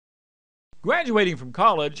Graduating from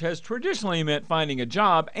college has traditionally meant finding a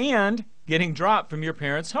job and getting dropped from your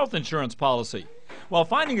parents' health insurance policy. While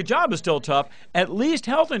finding a job is still tough, at least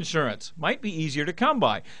health insurance might be easier to come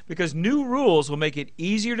by because new rules will make it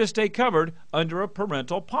easier to stay covered under a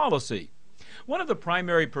parental policy. One of the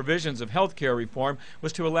primary provisions of health care reform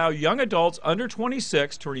was to allow young adults under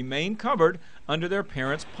 26 to remain covered under their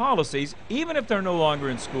parents' policies, even if they're no longer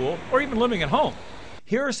in school or even living at home.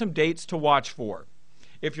 Here are some dates to watch for.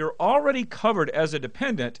 If you're already covered as a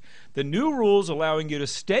dependent, the new rules allowing you to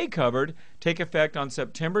stay covered take effect on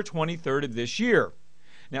September 23rd of this year.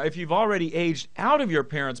 Now, if you've already aged out of your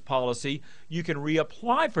parents' policy, you can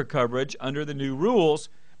reapply for coverage under the new rules,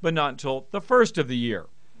 but not until the first of the year.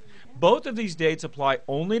 Both of these dates apply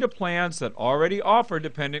only to plans that already offer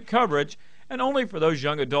dependent coverage and only for those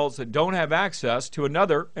young adults that don't have access to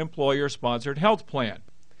another employer-sponsored health plan.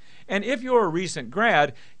 And if you're a recent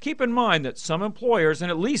grad, keep in mind that some employers and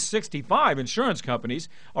at least 65 insurance companies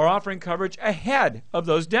are offering coverage ahead of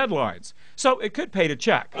those deadlines. So it could pay to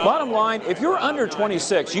check. Bottom line, if you're under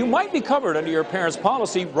 26, you might be covered under your parents'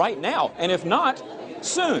 policy right now. And if not,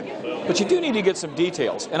 soon. But you do need to get some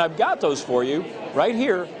details. And I've got those for you right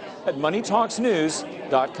here at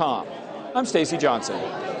MoneyTalksNews.com. I'm Stacy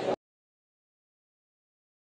Johnson.